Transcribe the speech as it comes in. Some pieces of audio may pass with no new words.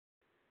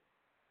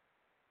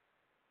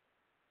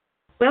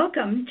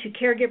Welcome to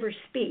Caregiver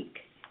Speak,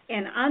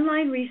 an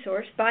online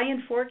resource by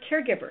and for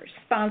caregivers,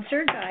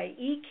 sponsored by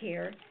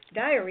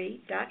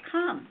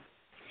eCareDiary.com.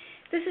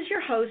 This is your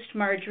host,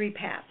 Margery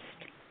Pabst.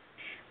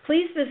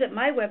 Please visit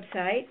my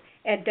website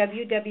at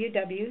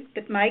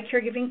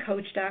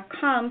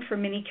www.mycaregivingcoach.com for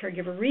many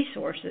caregiver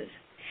resources.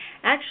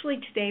 Actually,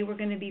 today we're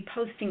going to be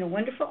posting a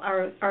wonderful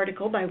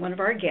article by one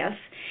of our guests.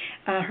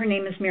 Her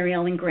name is Mary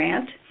Ellen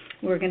Grant.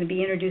 We're going to be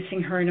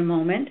introducing her in a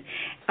moment.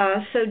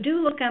 So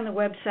do look on the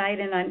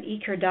website and on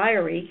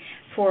eCareDiary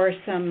for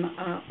some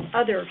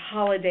other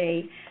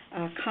holiday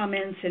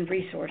comments and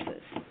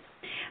resources.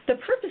 The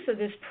purpose of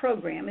this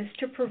program is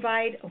to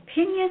provide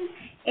opinion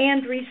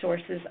and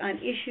resources on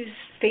issues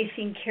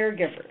facing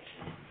caregivers.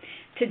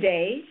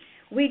 Today,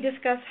 we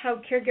discuss how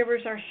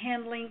caregivers are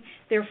handling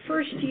their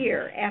first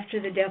year after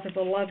the death of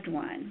a loved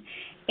one,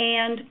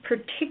 and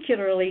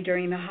particularly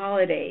during the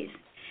holidays,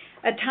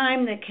 a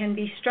time that can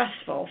be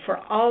stressful for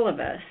all of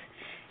us,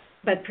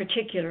 but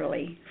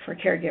particularly for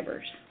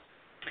caregivers.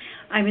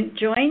 I'm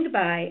joined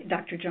by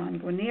Dr. John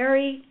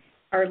Guarneri,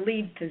 our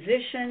lead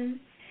physician.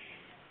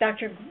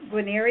 Dr.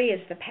 Guarneri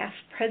is the past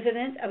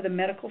president of the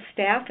medical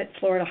staff at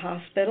Florida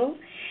Hospital,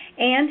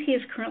 and he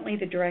is currently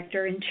the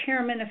director and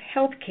chairman of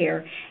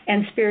healthcare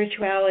and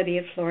spirituality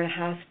at Florida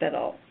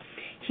Hospital.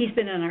 He's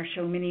been on our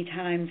show many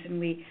times, and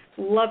we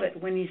love it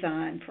when he's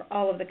on for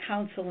all of the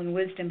counsel and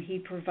wisdom he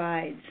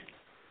provides.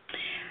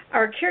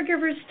 Our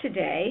caregivers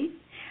today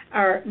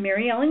are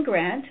Mary Ellen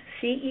Grant,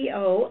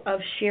 CEO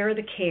of Share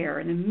the Care,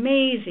 an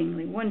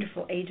amazingly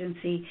wonderful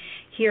agency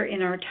here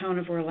in our town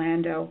of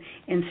Orlando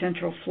in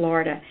Central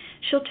Florida.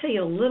 She'll tell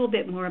you a little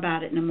bit more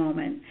about it in a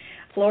moment.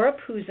 Laura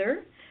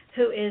Puzer,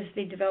 who is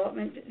the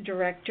development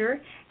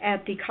director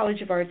at the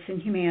College of Arts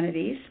and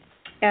Humanities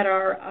at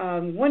our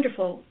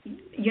wonderful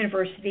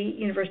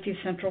University of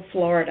Central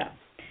Florida,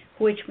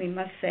 which we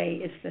must say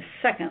is the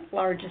second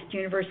largest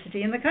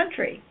university in the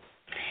country.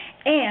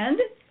 And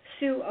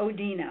Sue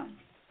Odino,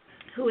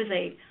 who is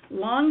a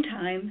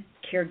longtime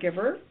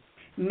caregiver,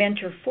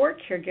 mentor for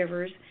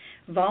caregivers,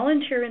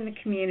 volunteer in the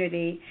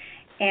community,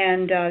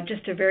 and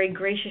just a very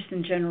gracious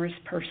and generous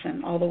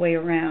person all the way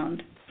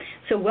around.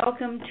 So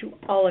welcome to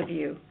all of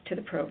you to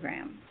the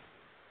program.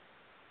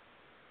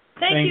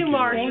 Thank you,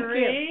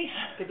 Margery.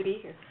 Thank you. Good to be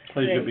here.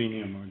 Pleasure being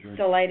here, Margery.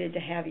 Delighted to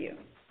have you.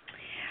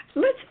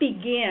 Let's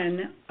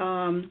begin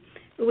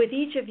with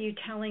each of you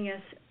telling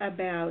us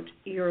about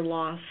your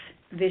loss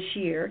this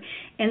year.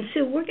 And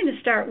Sue, we're going to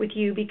start with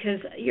you because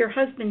your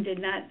husband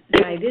did not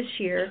die this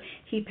year.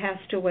 He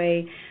passed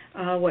away,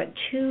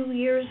 2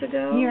 years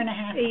ago? A year and a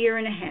half. A year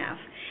and a half.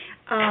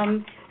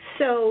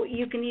 So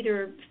you can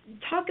either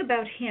talk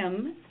about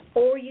him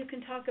or you can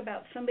talk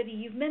about somebody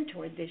you've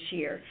mentored this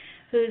year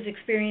who's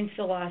experienced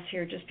a loss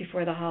here just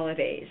before the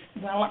holidays.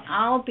 Well,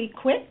 I'll be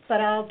quick,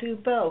 but I'll do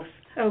both.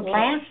 Okay.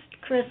 Last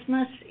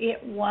Christmas,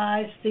 it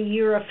was the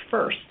year of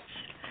firsts.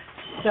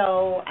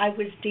 So I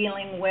was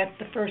dealing with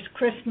the first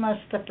Christmas,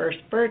 the first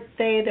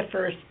birthday, the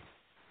first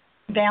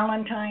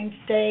Valentine's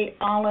Day,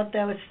 all of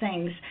those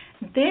things.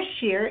 This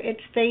year,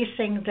 it's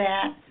facing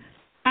that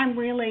I'm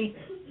really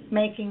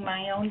making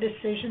my own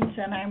decisions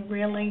and I'm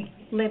really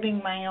living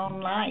my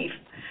own life.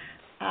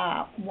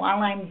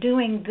 While I'm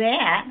doing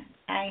that,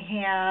 I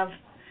have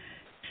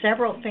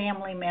several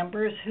family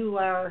members who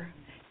are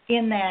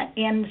in that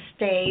end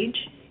stage,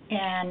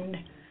 and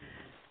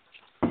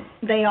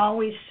they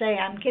always say,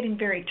 I'm getting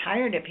very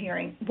tired of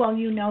hearing, well,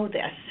 you know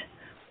this,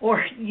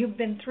 or you've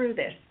been through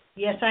this.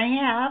 Yes, I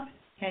have,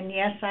 and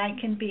yes, I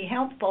can be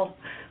helpful,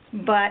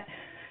 but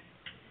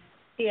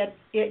it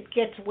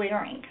gets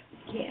wearing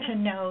to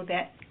know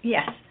that,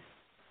 yes,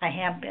 I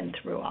have been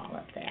through all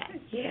of that.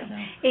 Yeah, so.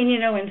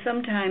 And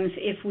sometimes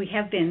if we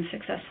have been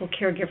successful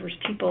caregivers,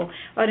 people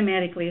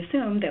automatically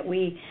assume that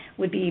we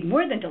would be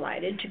more than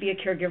delighted to be a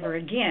caregiver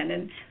again,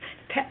 and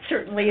that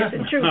certainly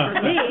isn't true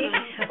for me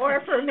or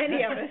for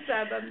many of us.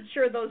 I'm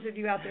sure those of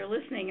you out there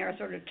listening are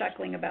sort of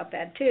chuckling about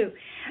that too.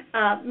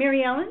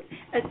 Mary Ellen,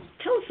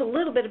 tell us a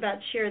little bit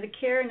about Share the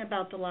Care and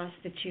about the loss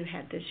that you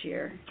had this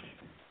year.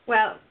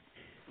 Well,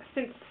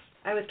 since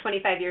I was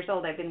 25 years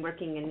old, I've been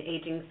working in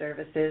aging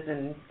services,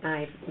 and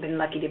I've been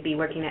lucky to be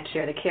working at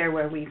Share the Care,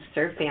 where we've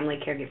served family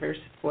caregivers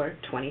for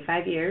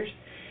 25 years.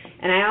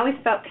 And I always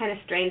felt kind of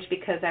strange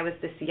because I was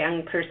this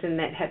young person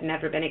that had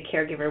never been a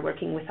caregiver,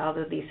 working with all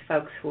of these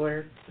folks who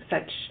were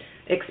such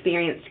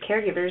experienced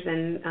caregivers.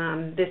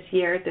 And this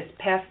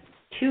past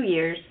 2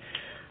 years,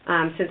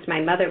 since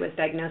my mother was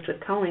diagnosed with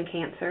colon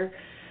cancer,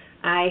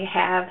 I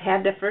have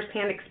had the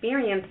firsthand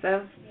experience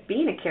of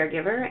being a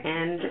caregiver,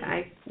 and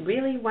I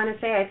really want to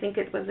say I think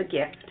it was a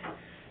gift.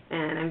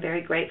 And I'm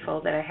very grateful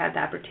that I had the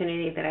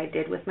opportunity that I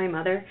did with my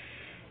mother.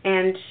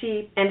 And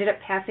she ended up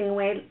passing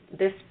away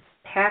this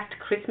past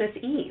Christmas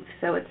Eve,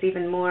 so it's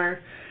even more,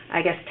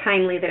 I guess,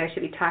 timely that I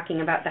should be talking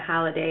about the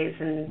holidays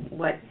and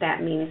what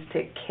that means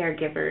to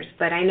caregivers.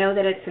 But I know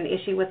that it's an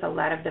issue with a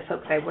lot of the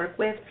folks I work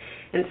with,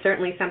 and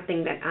certainly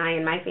something that I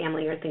and my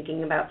family are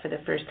thinking about for the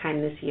first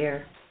time this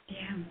year.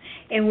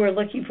 Yeah, and we're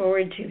looking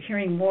forward to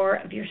hearing more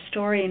of your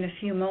story in a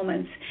few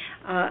moments.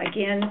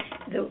 Again,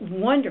 the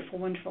wonderful,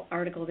 wonderful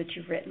article that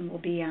you've written will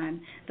be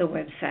on the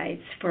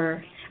websites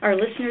for our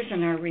listeners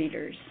and our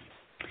readers.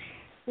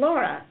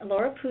 Laura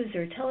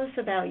Puzer, tell us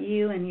about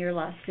you and your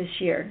loss this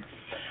year.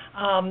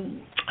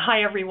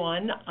 Hi,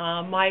 everyone.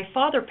 My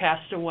father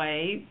passed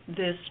away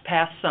this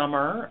past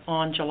summer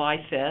on July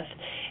 5th,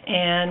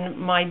 and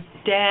my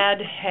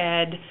dad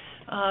had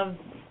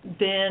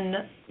been,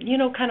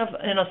 kind of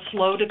in a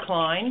slow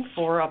decline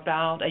for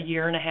about a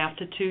year and a half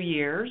to 2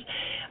 years.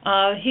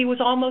 He was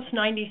almost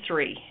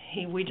 93.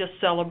 We just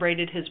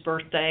celebrated his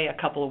birthday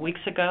a couple of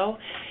weeks ago,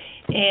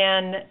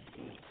 and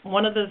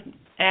one of the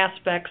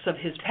aspects of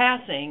his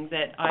passing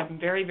that I'm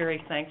very,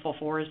 very thankful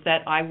for is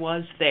that I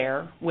was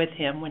there with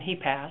him when he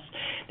passed,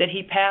 that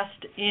he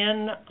passed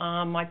in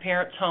my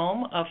parents'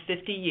 home of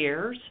 50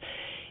 years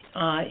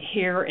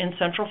here in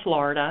Central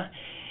Florida,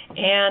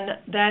 and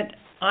that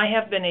I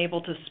have been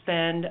able to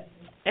spend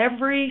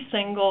every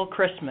single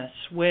Christmas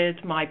with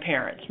my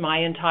parents my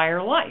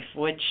entire life,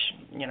 which,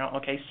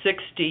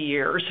 60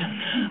 years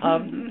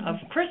of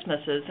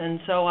Christmases. And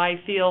so I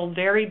feel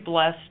very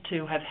blessed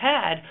to have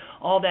had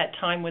all that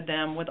time with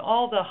them, with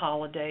all the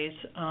holidays.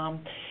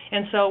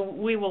 And so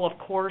we will, of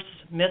course,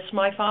 miss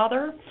my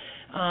father.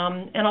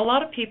 And a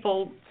lot of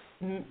people,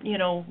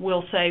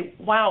 will say,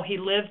 wow, he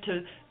lived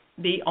to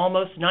be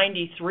almost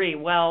 93.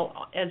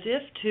 Well, as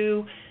if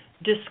to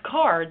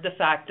discard the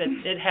fact that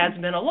it has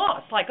been a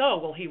loss. Like, oh,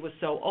 well, he was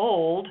so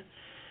old,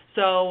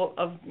 so,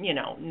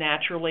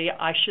 naturally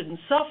I shouldn't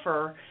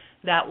suffer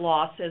that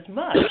loss as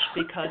much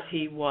because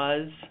he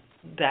was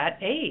that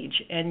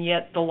age. And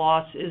yet the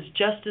loss is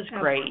just as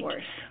great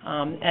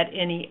at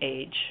any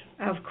age.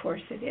 Of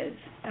course it is.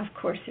 Of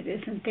course it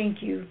is. And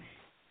thank you.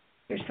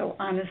 You're so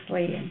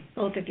honestly, and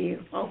both of you,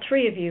 all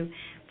three of you,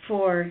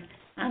 for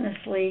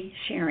honestly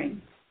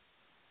sharing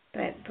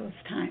those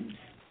times.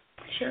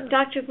 Sure.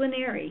 Dr.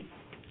 Guarneri,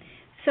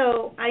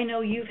 so I know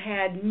you've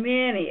had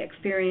many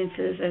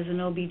experiences as an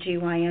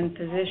OBGYN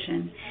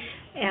physician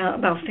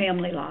about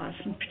family loss,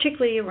 and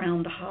particularly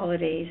around the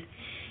holidays.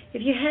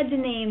 If you had to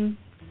name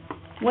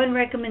one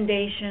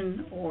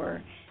recommendation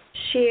or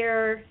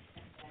share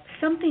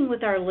something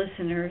with our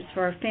listeners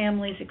for our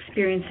families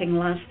experiencing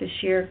loss this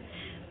year,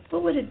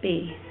 what would it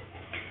be?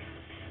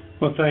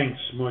 Well, thanks,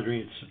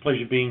 Margery. It's a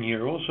pleasure being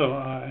here. Also,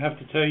 I have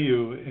to tell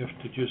you,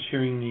 after just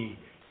hearing the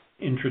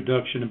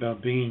introduction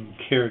about being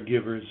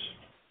caregivers,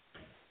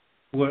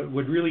 what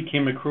really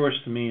came across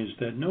to me is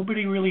that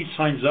nobody really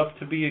signs up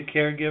to be a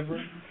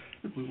caregiver.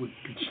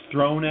 It's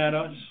thrown at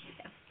us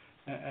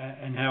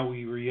and how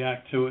we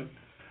react to it.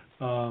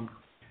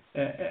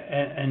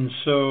 And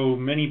so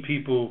many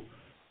people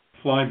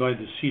fly by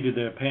the seat of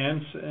their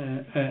pants,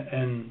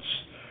 and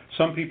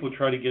some people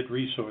try to get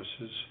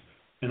resources.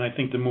 And I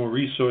think the more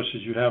resources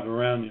you have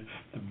around you,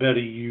 the better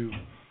you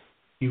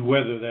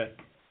weather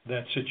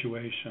that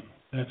situation.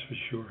 That's for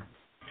sure.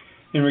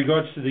 In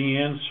regards to the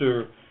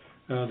answer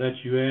that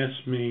you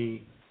asked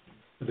me,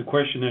 the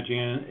question that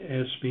you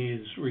asked me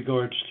is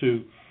regards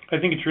to, I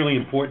think it's really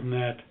important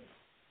that,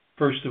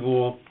 first of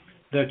all,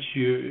 that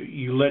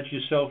you let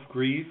yourself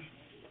grieve.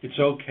 It's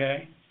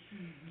okay.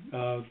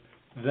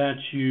 That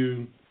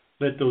you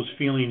let those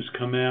feelings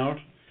come out,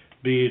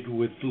 be it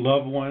with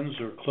loved ones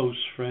or close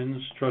friends,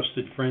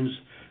 trusted friends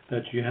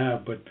that you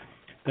have. But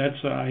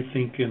that's, I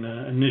think, an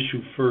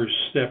initial first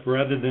step,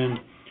 rather than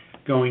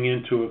going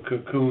into a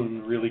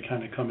cocoon, really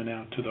kind of coming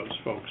out to those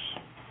folks.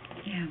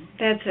 Yeah,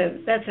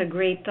 that's a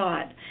great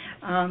thought.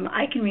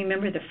 I can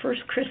remember the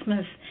first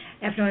Christmas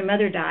after my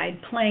mother died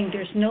playing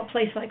There's No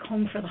Place Like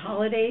Home for the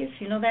Holidays,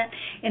 you know that?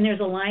 And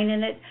there's a line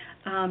in it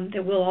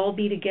that we'll all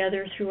be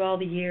together through all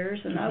the years.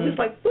 And I was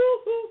like, woo,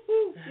 woo,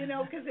 woo,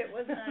 because it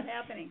was not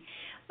happening.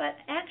 But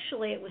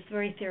actually it was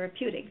very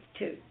therapeutic,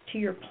 to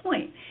your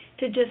point,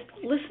 to just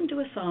listen to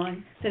a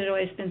song that had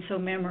always been so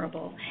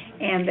memorable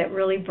and that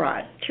really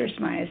brought tears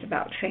to my eyes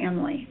about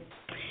family.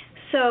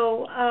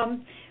 So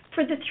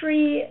for the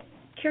three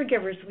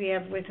caregivers we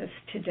have with us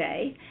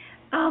today,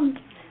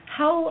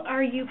 how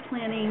are you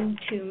planning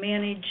to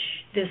manage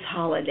this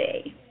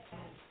holiday?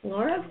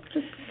 Laura,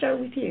 let's start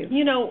with you.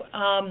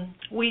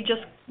 We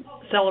just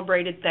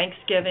celebrated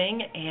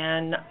Thanksgiving,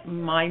 and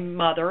my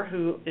mother,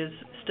 who is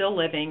still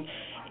living,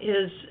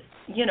 is,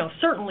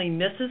 certainly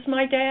misses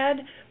my dad,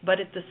 but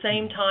at the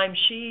same time,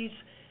 she's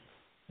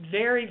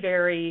very,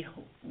 very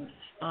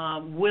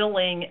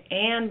willing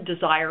and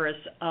desirous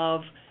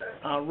of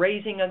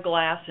raising a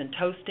glass and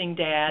toasting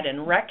Dad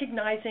and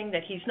recognizing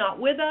that he's not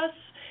with us,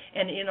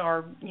 and in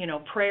our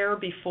prayer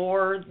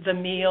before the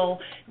meal,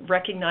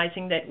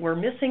 recognizing that we're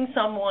missing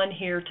someone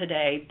here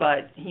today,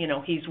 but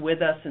he's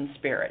with us in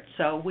spirit.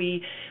 So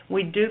we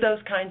do those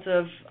kinds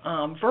of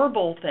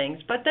verbal things,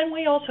 but then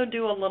we also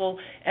do a little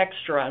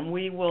extra, and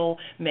we will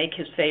make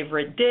his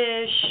favorite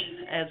dish,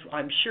 as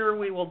I'm sure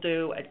we will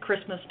do at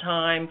Christmas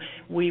time.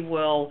 We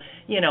will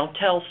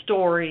tell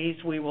stories.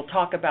 We will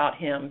talk about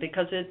him,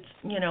 because it's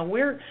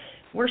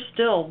we're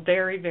still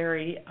very,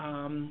 very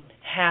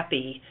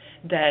happy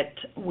that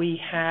we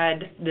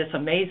had this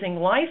amazing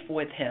life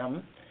with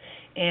him,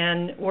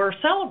 and we're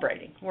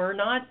celebrating. We're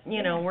not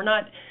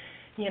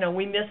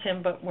we miss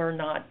him, but we're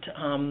not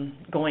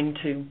going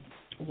to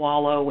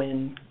wallow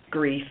in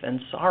grief and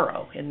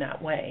sorrow in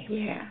that way.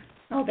 Yeah.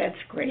 Oh, that's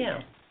great. Yeah.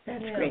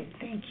 That's great.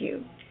 Thank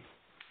you.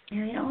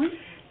 Mary Ellen?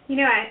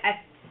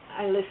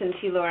 I listen to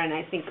you, Laura, and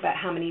I think about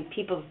how many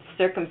people's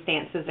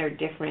circumstances are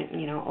different,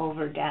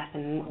 over death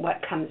and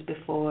what comes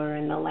before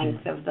and the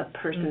length of the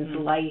person's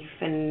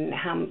life and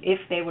how, if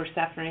they were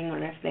suffering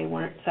or if they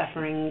weren't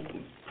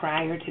suffering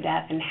prior to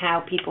death, and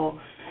how people,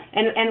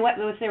 and what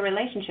was their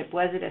relationship.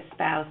 Was it a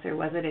spouse or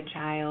was it a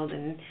child?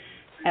 And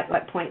at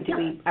what point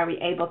are we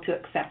able to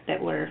accept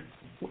that we're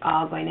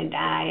all going to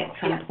die at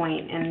some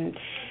point? And,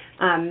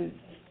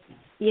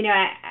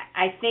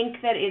 I think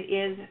that it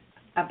is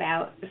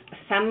about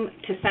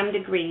to some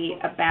degree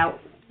about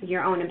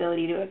your own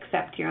ability to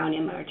accept your own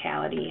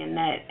immortality,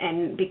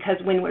 and because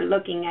when we're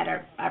looking at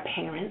our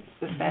parents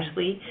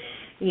especially,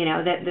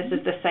 that this is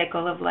the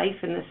cycle of life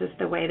and this is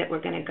the way that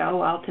we're going to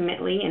go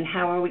ultimately, and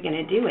how are we going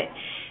to do it?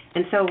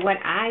 And so what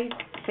I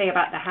say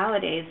about the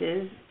holidays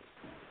is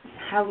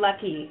how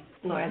lucky,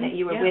 Laura, that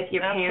you were with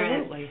your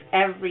parents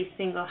every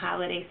single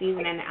holiday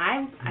season. And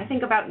I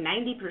think about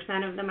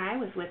 90% of them I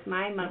was with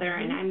my mother,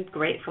 and I'm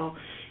grateful.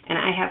 And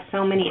I have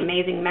so many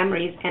amazing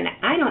memories. And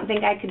I don't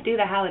think I could do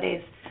the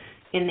holidays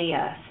in the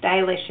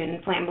stylish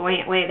and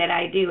flamboyant way that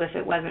I do if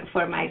it wasn't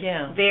for my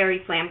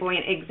very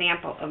flamboyant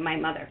example of my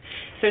mother.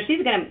 So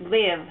she's going to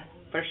live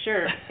for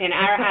sure in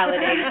our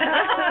holidays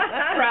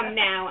from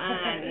now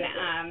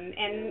on.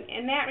 And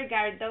in that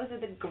regard, those are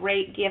the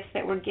great gifts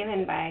that we're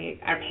given by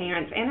our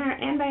parents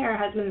and by our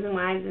husbands and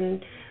wives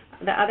and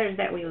the others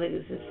that we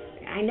lose.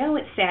 I know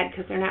it's sad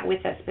because they're not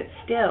with us, but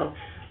still,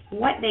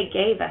 what they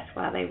gave us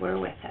while they were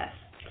with us,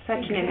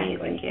 such an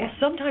amazing gift.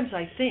 Sometimes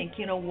I think,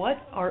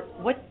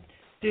 what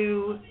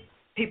do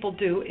people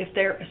do if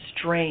they're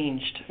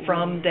estranged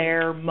from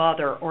their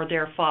mother or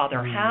their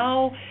father?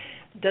 How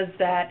does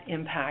that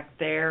impact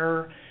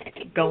their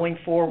going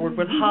forward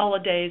with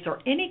holidays or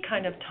any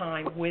kind of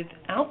time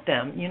without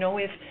them?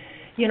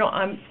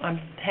 I'm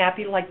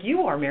happy like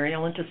you are, Mary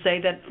Ellen, to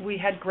say that we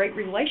had great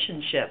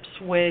relationships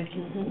with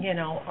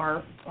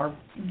our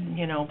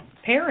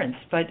parents,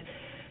 but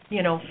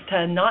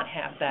to not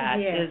have that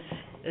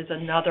is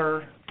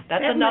another.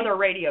 That's another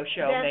radio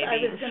show, maybe.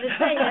 I was going to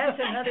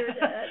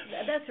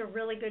say that's a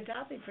really good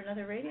topic for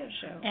another radio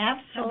show.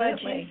 Absolutely. How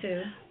about you,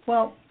 Sue?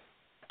 Well,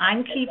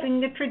 I'm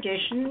keeping the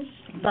traditions,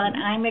 but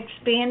I'm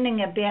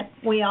expanding a bit.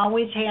 We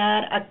always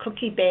had a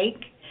cookie bake,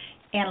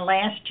 and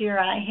last year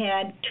I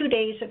had 2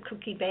 days of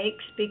cookie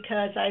bakes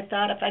because I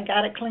thought if I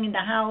got to clean the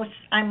house,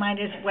 I might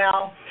as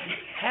well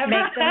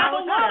make the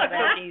most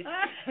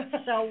of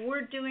it. So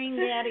we're doing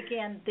that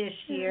again this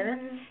year,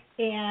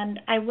 and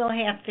I will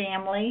have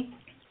family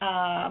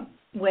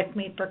with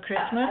me for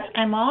Christmas.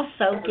 I'm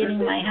also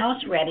getting my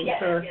house ready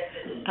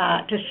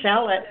to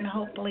sell it and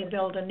hopefully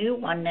build a new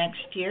one next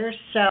year.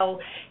 So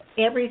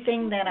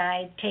everything that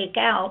I take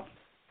out,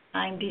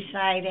 I'm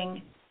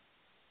deciding,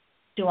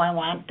 do I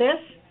want this?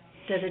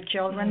 Do the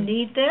children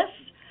need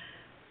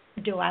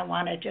this? Do I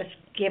want to just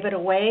give it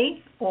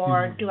away?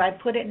 Or do I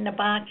put it in a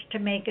box to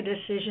make a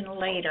decision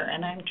later?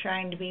 And I'm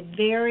trying to be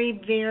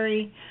very,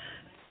 very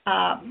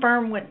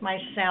firm with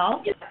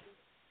myself,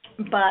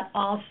 but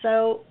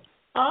also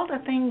all the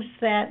things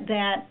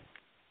that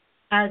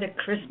are the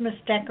Christmas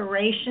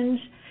decorations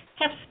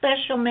have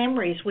special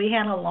memories. We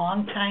had a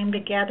long time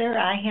together.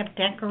 I have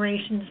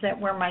decorations that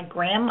were my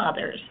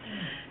grandmother's,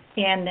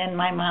 and then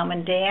my mom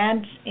and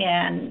dad's,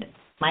 and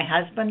my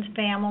husband's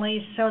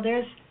family. So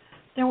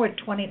there were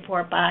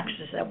 24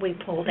 boxes that we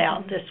pulled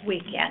out this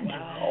weekend.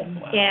 Wow.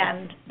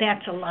 And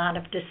that's a lot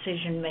of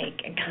decision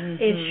making.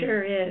 It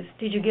sure is.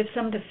 Did you give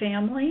some to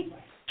family?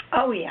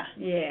 Oh, yeah.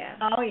 Yeah.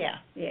 Oh, yeah.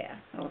 Yeah.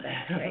 Oh,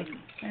 that's great.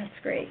 That's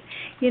great.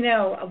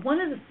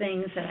 One of the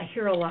things that I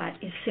hear a lot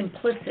is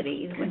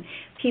simplicity. When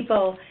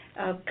people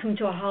come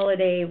to a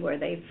holiday where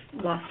they've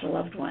lost a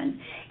loved one,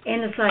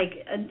 and it's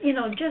like,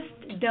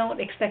 just don't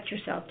expect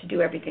yourself to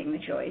do everything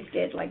that you always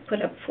did, like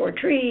put up 4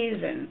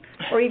 trees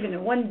or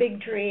even one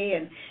big tree,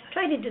 and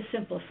try to just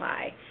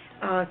simplify,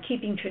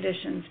 keeping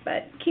traditions,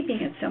 but keeping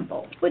it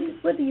simple.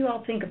 What do you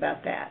all think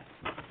about that?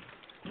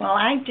 Well,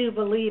 I do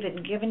believe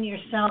in giving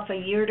yourself a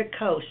year to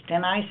coast,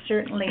 and I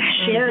certainly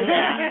share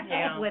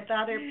that with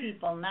other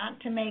people, not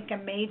to make a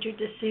major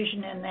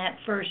decision in that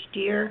first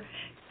year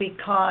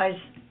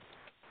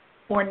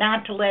or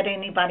not to let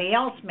anybody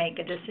else make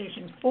a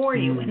decision for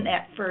you in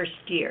that first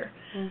year.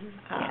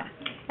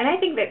 And I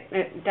think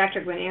that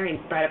Dr.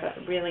 Guarneri brought up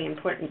a really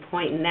important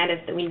point, and that is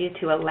that we need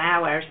to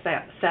allow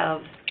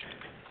ourselves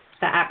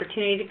the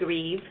opportunity to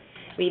grieve.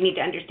 We need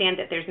to understand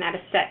that there's not a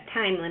set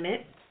time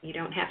limit. You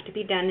don't have to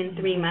be done in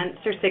 3 months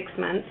or 6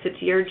 months.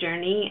 It's your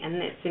journey, and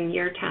it's in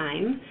your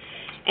time.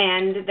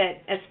 And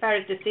that as far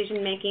as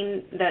decision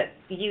making, that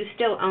you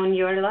still own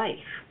your life.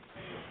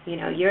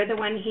 You're the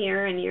one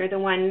here, and you're the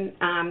one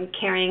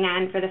carrying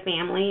on for the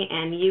family,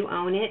 and you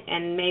own it.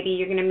 And maybe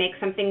you're going to make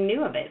something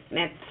new of it.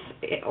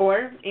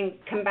 Or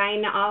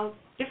combine all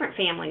different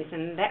families,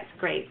 and that's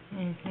great.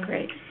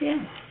 Great.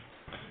 Yeah.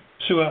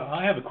 Sue,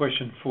 I have a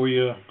question for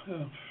you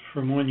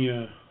from when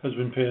your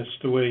husband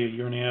passed away a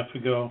year and a half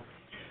ago,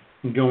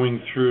 and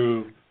going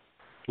through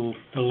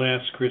the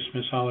last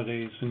Christmas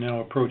holidays and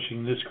now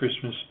approaching this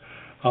Christmas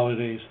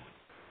holidays,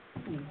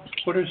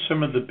 what are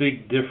some of the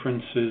big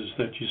differences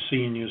that you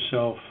see in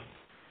yourself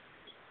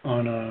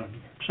on a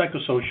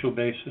psychosocial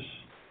basis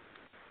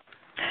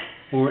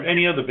or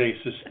any other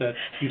basis that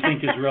you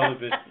think is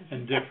relevant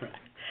and different?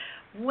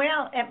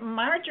 Well, at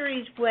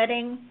Margery's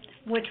wedding,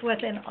 which was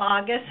in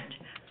August,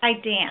 I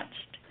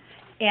danced,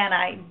 and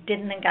I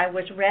didn't think I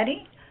was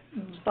ready,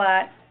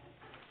 but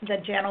the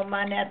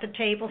gentleman at the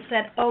table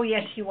said, "Oh,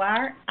 yes, you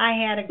are." I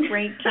had a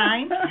great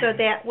time, so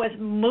that was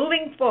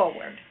moving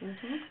forward.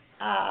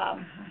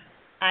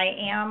 I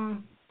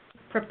am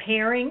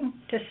preparing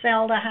to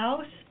sell the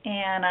house,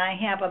 and I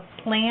have a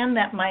plan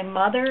that my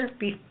mother,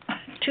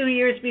 2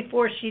 years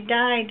before she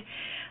died,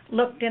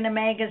 looked in a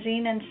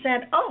magazine and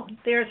said, "Oh,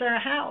 there's our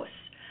house."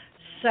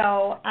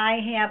 So I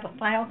have a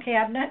file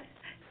cabinet,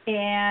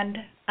 and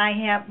I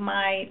have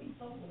my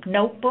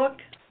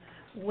notebook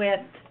with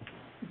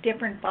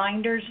different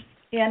binders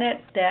in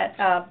it that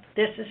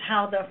this is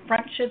how the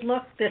front should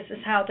look, this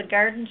is how the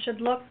garden should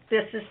look,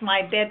 this is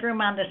my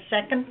bedroom on the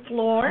second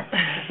floor.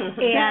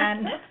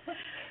 And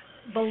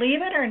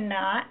believe it or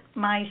not,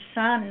 my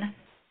son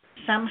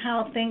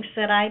somehow thinks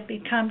that I've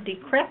become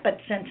decrepit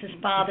since his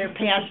father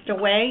passed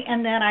away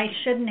and that I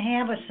shouldn't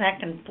have a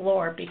second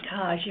floor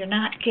because you're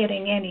not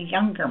getting any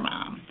younger,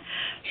 Mom.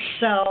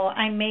 So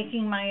I'm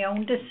making my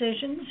own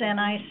decisions, and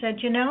I said,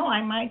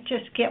 I might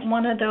just get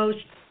one of those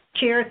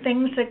chair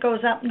things that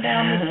goes up and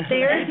down the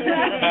stairs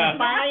and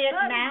buy it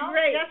now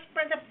just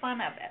for the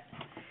fun of it.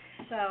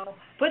 So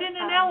put in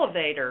an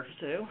elevator,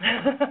 Sue.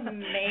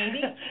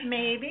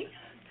 Maybe.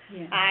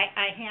 Yeah.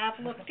 I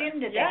have looked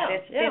into that.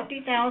 It's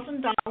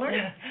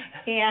 $50,000,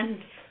 and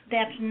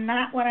that's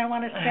not what I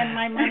want to spend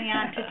my money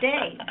on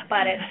today.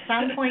 But at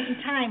some point in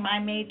time, I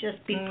may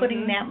just be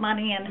putting that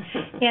money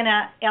in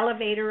a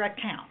elevator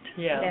account.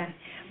 Yeah.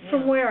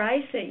 From where I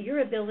sit, your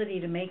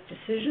ability to make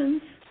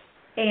decisions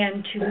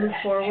and to move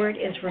forward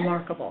is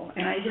remarkable,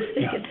 and I just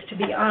think it's to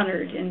be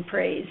honored and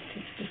praised.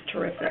 It's just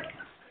terrific.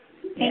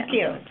 Thank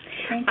you.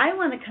 I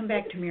want to come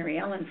back to Mary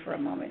Ellen for a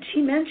moment.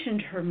 She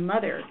mentioned her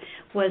mother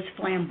was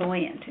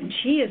flamboyant, and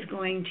she is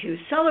going to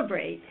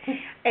celebrate.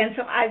 And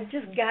so I've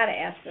just got to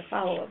ask the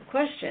follow-up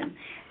question.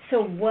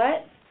 So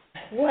what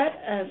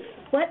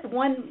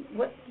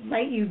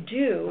might you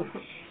do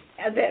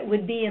that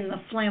would be in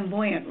the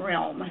flamboyant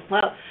realm?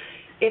 Well,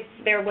 if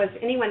there was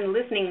anyone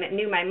listening that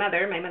knew my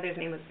mother's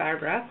name was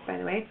Barbara, by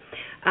the way,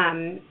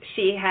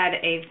 she had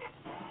a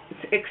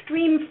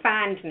extreme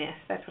fondness,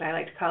 that's what I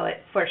like to call it,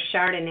 for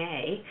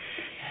Chardonnay.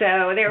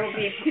 So there will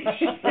be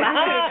lots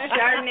of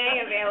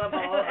Chardonnay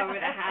available over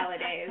the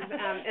holidays.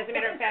 As a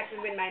matter of fact,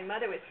 when my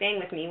mother was staying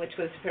with me, which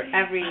was for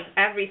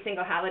every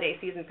single holiday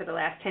season for the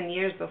last 10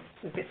 years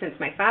since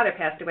my father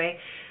passed away,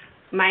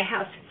 my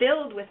house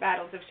filled with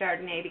bottles of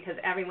Chardonnay because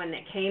everyone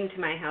that came to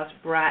my house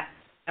brought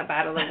a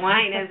bottle of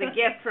wine as a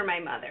gift for my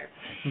mother.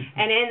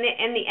 And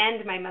in the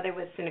end, my mother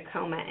was in a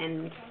coma,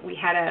 and we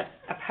had a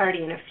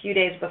party, and a few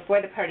days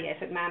before the party, I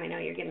said, "Mom, I know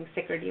you're getting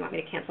sicker. Do you want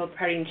me to cancel the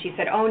party?" And she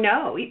said, "Oh,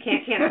 no, you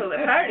can't cancel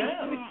the party."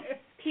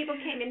 People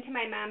came into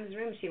my mom's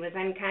room. She was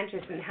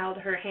unconscious and held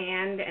her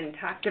hand and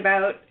talked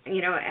about,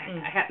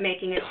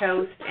 making a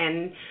toast.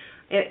 And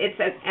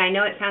I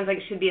know it sounds like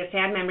it should be a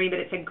sad memory, but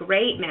it's a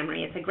great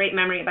memory. It's a great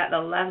memory about the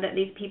love that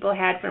these people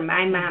had for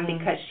my mom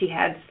because she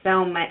had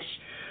so much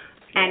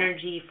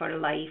energy for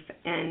life,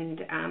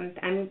 and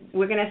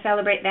we're going to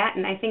celebrate that,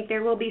 and I think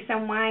there will be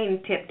some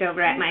wine tipped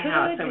over at my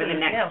house over the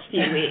next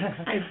few weeks.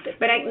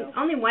 But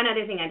only one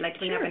other thing I'd like to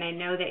bring up, and I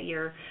know that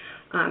you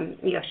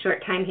have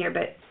short time here,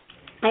 but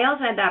I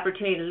also had the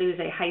opportunity to lose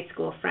a high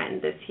school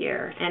friend this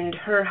year, and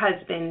her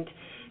husband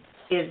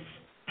is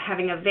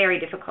having a very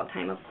difficult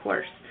time, of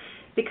course,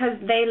 because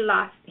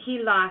he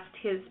lost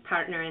his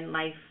partner in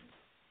life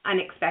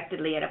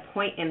unexpectedly at a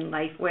point in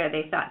life where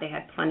they thought they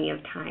had plenty of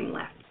time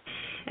left.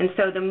 And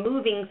so the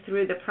moving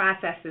through the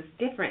process is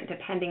different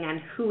depending on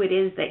who it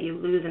is that you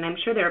lose. And I'm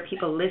sure there are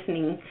people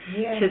listening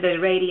to the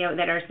radio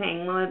that are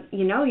saying, well,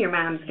 your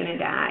mom's going to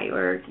die,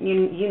 or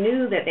you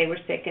knew that they were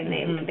sick and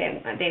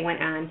they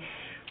went on.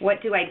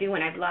 What do I do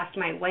when I've lost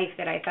my wife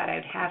that I thought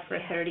I'd have for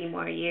 30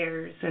 more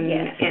years, and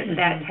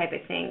that type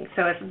of thing.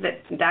 So if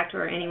the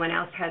doctor or anyone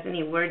else has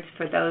any words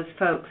for those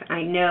folks,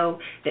 I know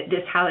that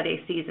this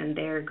holiday season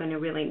they're going to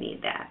really need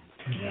that.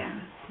 Yeah.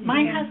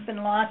 My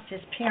husband lost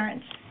his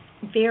parents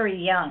very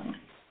young,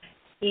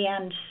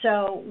 and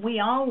so we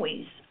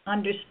always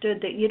understood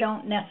that you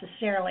don't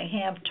necessarily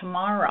have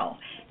tomorrow.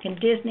 And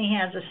Disney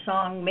has a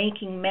song,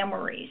 Making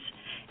Memories,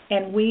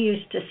 and we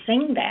used to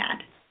sing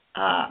that.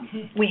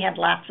 We had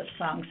lots of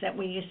songs that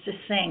we used to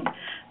sing,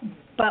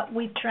 but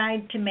we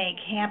tried to make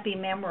happy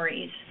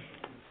memories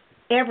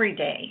every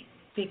day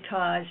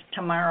because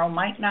tomorrow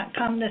might not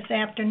come, this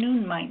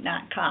afternoon might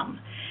not come.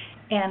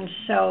 And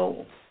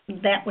so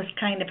that was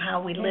kind of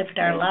how we lived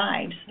our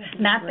lives.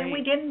 Not that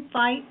we didn't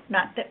fight,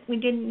 not that we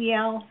didn't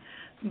yell,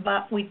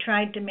 but we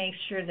tried to make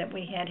sure that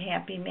we had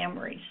happy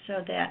memories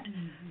so that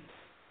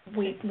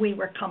we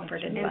were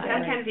comforted And by.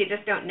 sometimes you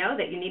just don't know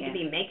that you need to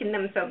be making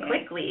them so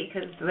quickly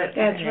because That's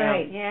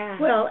right. Yeah.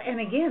 Well, and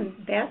again,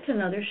 that's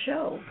another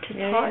show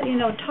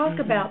to talk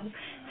about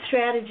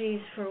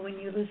strategies for when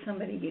you lose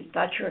somebody you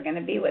thought you were going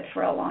to be with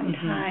for a long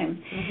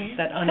time.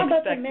 That How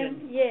about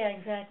unexpected.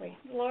 exactly.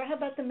 Laura, how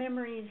about the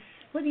memories?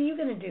 What are you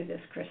going to do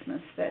this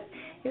Christmas that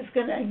is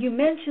going to, you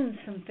mentioned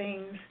some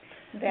things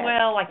that.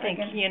 Well, I think,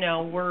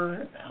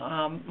 we're,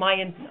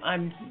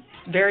 I'm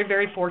very,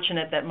 very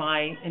fortunate that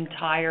my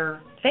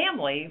entire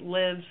family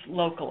lives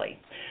locally.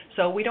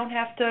 So we don't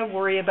have to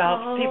worry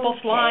about people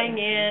flying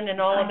in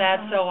and all of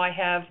that. So I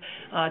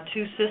have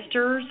 2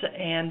 sisters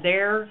and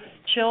their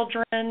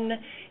children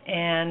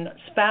and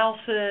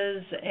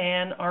spouses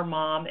and our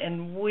mom,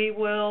 and we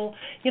will,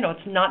 it's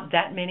not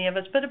that many of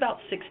us, but about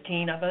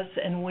 16 of us,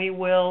 and we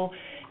will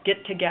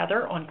get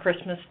together on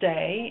Christmas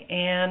Day,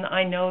 and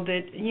I know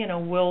that,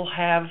 we'll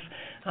have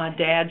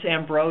Dad's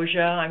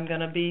ambrosia. I'm going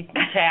to be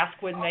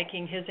tasked with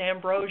making his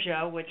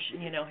ambrosia, which,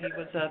 he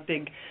was a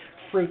big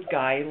fruit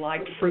guy,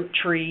 liked fruit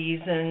trees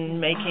and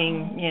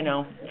making,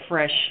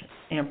 fresh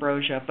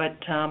ambrosia. But,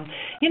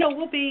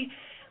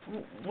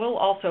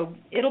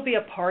 it'll be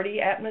a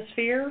party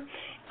atmosphere,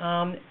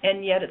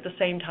 and yet at the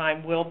same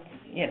time we'll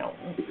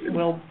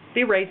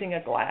be raising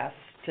a glass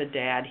to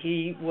Dad.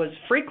 He was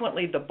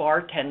frequently the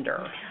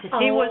bartender.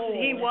 He was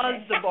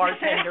the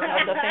bartender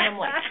of the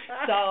family.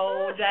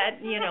 So that,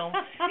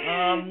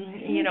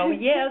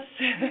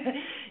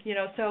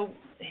 yes, so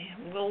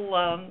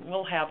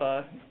we'll have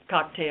a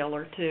cocktail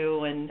or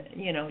two and,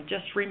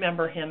 just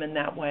remember him in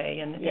that way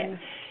and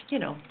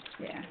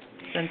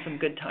spend some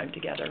good time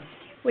together.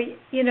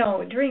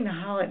 Well, during the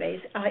holidays,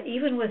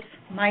 even with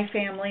my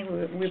family,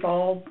 we've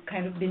all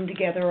kind of been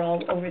together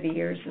all over the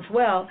years as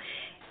well,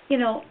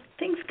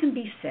 things can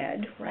be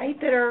said, right,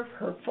 that are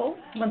hurtful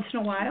once in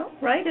a while,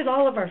 right, at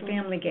all of our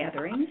family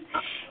gatherings.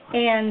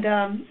 And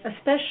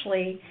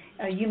especially,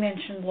 you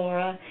mentioned,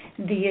 Laura,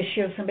 the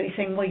issue of somebody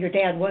saying, well, your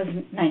dad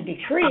wasn't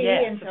 93,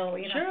 and so,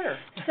 Sure.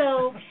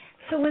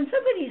 So when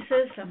somebody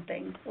says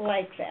something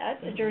like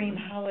that during the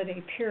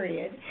holiday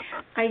period,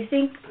 I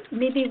think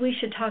maybe we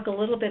should talk a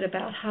little bit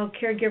about how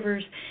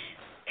caregivers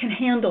can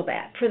handle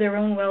that for their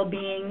own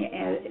well-being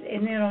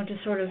and to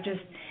sort of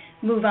just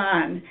move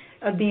on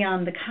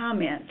beyond the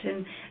comment.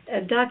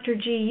 And Dr.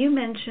 G, you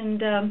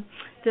mentioned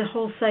the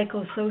whole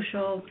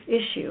psychosocial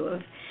issue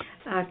of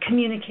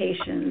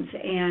communications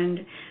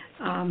and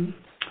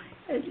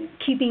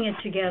keeping it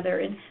together.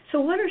 And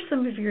so what are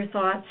some of your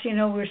thoughts?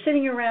 We're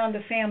sitting around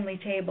a family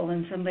table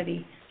and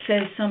somebody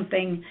says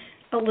something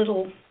a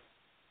little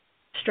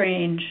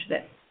strange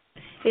that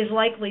is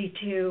likely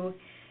to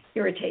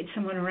irritate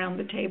someone around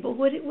the table.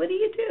 What do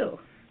you do?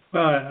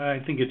 Well, I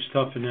think it's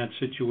tough in that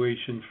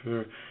situation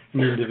for an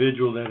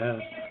individual that has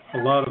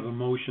a lot of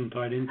emotion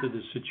tied into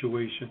the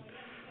situation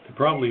to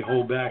probably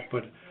hold back.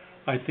 But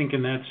I think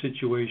in that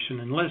situation,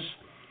 unless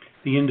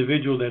the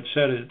individual that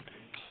said it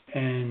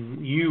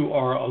and you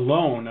are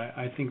alone,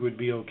 I think it would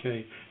be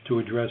okay to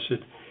address it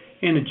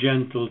in a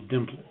gentle,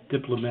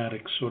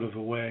 diplomatic sort of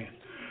a way.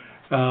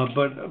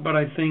 But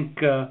I think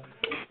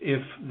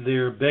if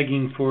they're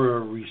begging for a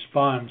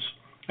response,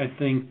 I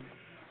think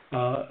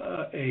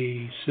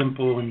a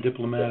simple and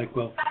diplomatic,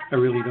 well, I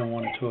really don't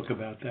want to talk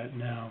about that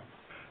now,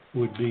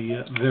 would be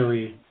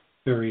very,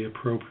 very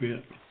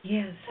appropriate.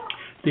 Yes.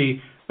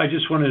 I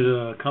just wanted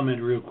to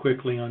comment real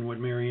quickly on what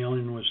Mary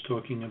Ellen was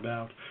talking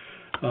about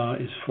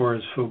as far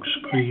as folks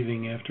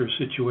grieving after a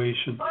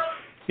situation.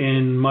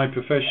 In my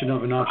profession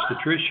of an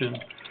obstetrician,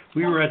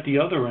 we were at the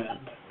other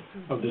end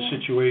of the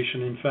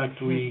situation. In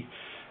fact, we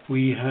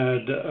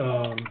had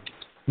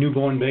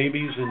newborn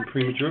babies and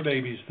premature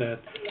babies that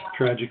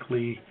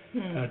tragically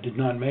did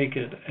not make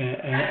it,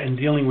 and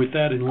dealing with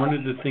that. And one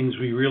of the things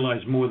we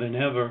realize more than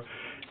ever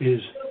is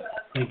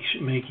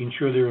making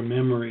sure there are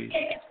memories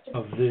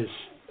of this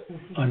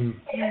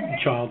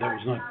child that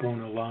was not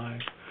born alive.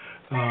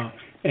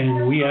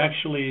 And we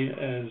actually,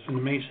 and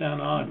it may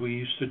sound odd, we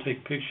used to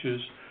take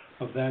pictures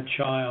of that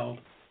child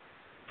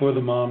for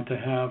the mom to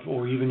have,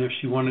 or even if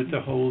she wanted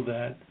to hold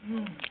that,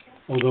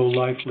 although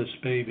lifeless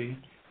baby,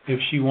 if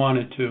she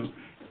wanted to,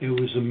 it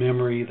was a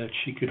memory that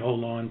she could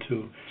hold on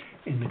to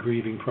in the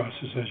grieving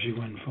process as she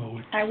went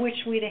forward. I wish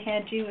we'd have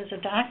had you as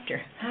a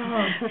doctor.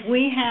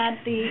 We had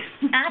the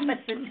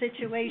opposite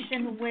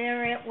situation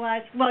where it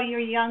was, well, you're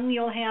young,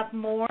 you'll have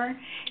more,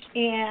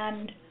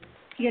 and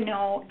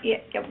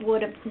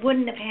it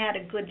wouldn't have had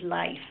a good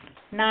life.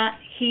 Not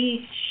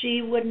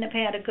she wouldn't have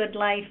had a good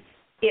life.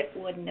 It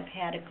wouldn't have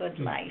had a good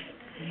life.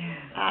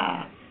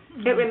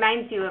 It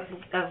reminds you of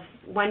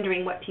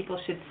wondering what people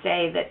should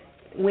say, that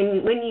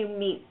when you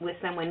meet with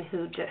someone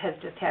who has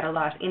just had a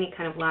loss, any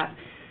kind of loss,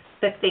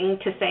 the thing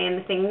to say and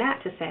the thing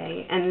not to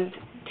say, and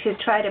to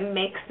try to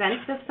make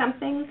sense of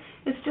something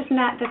is just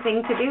not the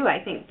thing to do. I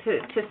think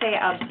to say,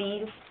 I'll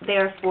be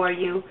there for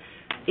you,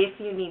 if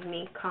you need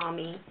me, call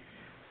me,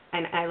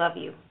 and I love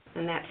you,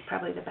 and that's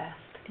probably the best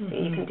that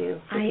you can do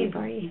for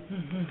people. Agree.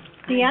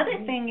 The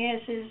other thing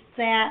is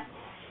that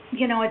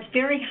it's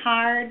very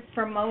hard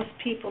for most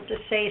people to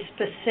say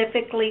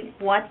specifically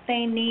what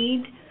they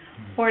need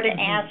or to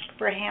ask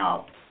for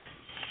help.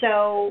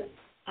 So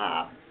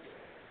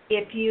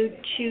if you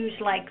choose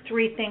like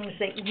 3 things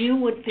that you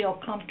would feel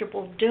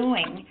comfortable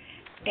doing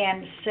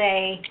and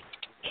say,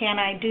 can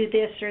I do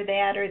this or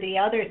that or the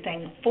other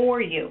thing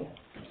for you,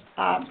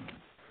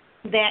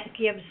 that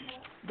gives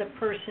the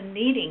person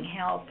needing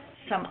help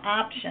some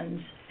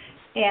options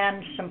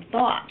and some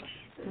thoughts.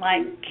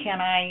 Like, can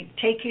I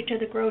take you to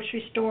the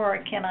grocery store,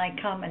 or can I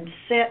come and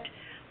sit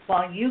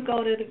while you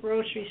go to the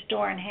grocery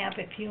store and have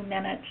a few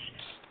minutes,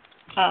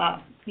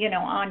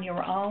 on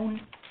your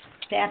own?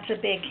 That's a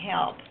big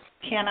help.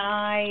 Can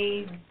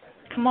I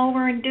come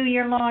over and do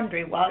your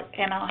laundry,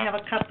 and I'll have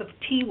a cup of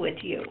tea with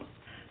you,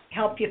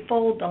 help you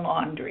fold the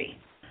laundry?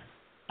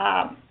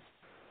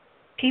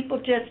 People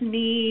just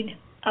need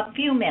a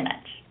few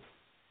minutes.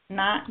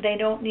 They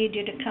don't need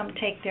you to come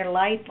take their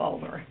life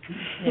over.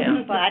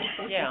 Yeah. But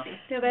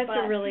So that's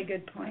a really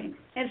good point.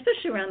 And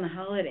especially around the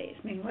holidays.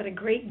 I mean, what a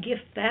great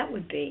gift that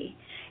would be.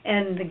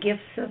 And the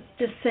gifts of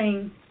just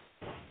saying,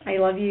 I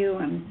love you,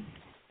 I'm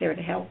there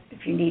to help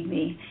if you need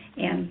me,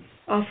 and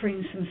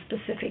offering some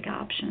specific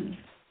options.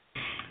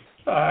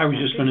 I was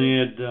just going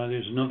to add,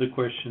 there's another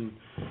question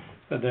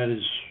that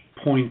is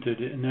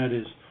pointed, and that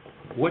is,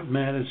 what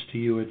matters to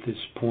you at this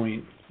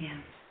point? Yeah.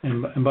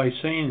 And by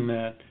saying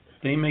that,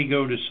 they may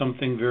go to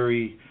something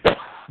very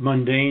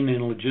mundane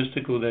and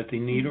logistical that they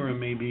need, or it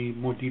may be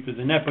more deeper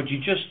than that, but you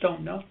just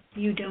don't know.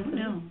 You don't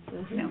know.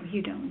 No,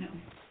 you don't know.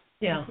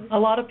 Yeah, a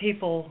lot of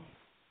people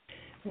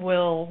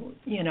will,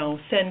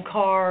 send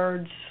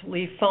cards,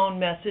 leave phone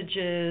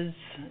messages,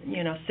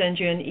 send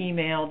you an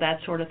email, that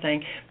sort of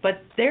thing.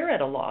 But they're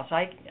at a loss.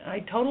 I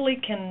totally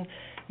can,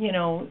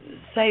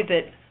 say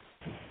that,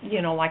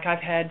 like I've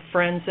had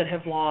friends that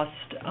have lost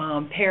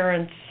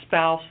parents,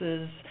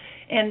 spouses,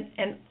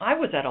 and I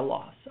was at a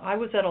loss. I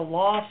was at a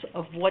loss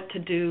of what to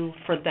do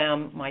for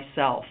them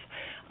myself.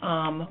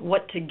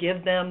 What to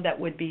give them that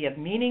would be of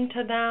meaning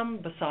to them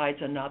besides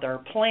another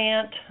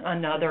plant,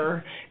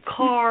 another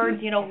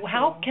card,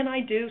 how can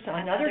I do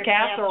another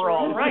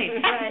casserole, right?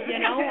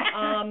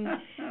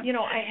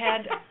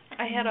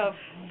 I had a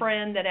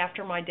friend that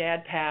after my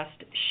dad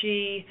passed,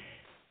 she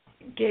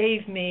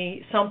gave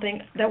me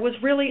something that was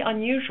really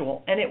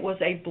unusual, and it was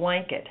a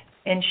blanket.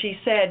 And she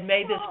said,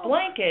 may this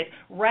blanket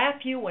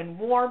wrap you in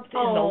warmth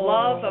in the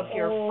love of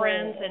your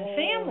friends and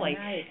family.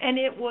 Nice. And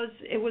it was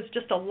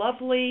just a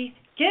lovely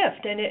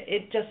gift, and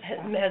it just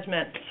has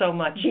meant so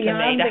much Beyond to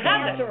me the to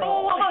have it.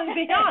 casserole.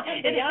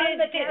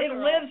 It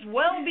lives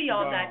well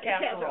beyond that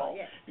casserole.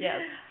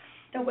 Yes.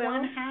 the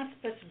One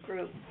Hospice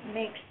group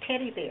makes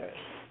teddy bears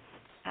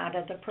out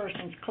of the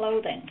person's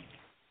clothing.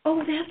 Oh,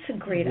 that's a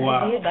great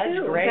Wow. idea, too.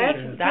 That's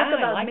great. Talk I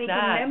about like making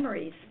that.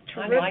 memories. I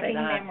Terrific. like Making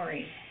that.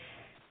 memories.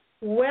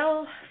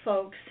 Well,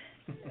 folks,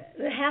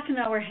 the half an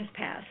hour has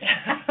passed.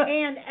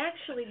 And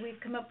actually, we've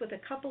come up with a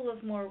couple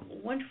of more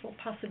wonderful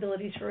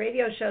possibilities for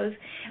radio shows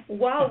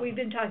while we've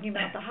been talking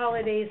about the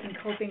holidays and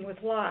coping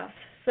with loss.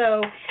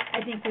 So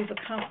I think we've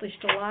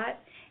accomplished a lot,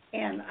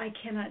 and I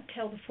cannot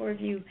tell the 4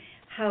 of you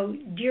how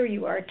dear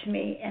you are to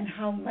me and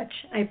how much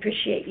I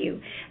appreciate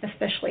you,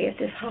 especially at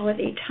this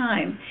holiday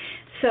time.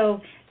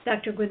 So,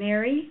 Dr.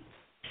 Guarneri,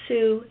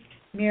 Sue,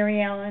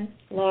 Mary Ellen,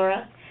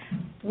 Laura,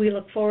 we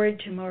look forward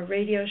to more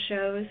radio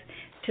shows.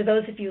 To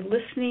those of you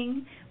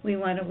listening, we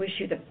want to wish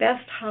you the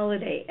best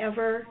holiday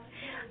ever.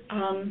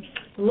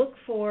 Look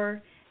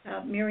for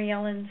Mary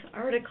Ellen's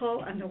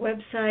article on the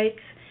websites.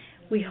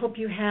 We hope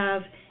you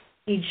have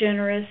a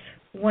generous,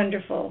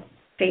 wonderful,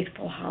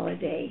 faithful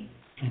holiday.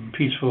 And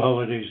peaceful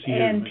holidays to you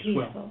And as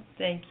peaceful. well.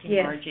 Thank you,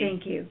 Yes, Margie.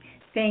 thank you.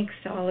 Thanks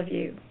to all of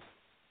you.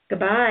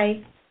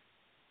 Goodbye.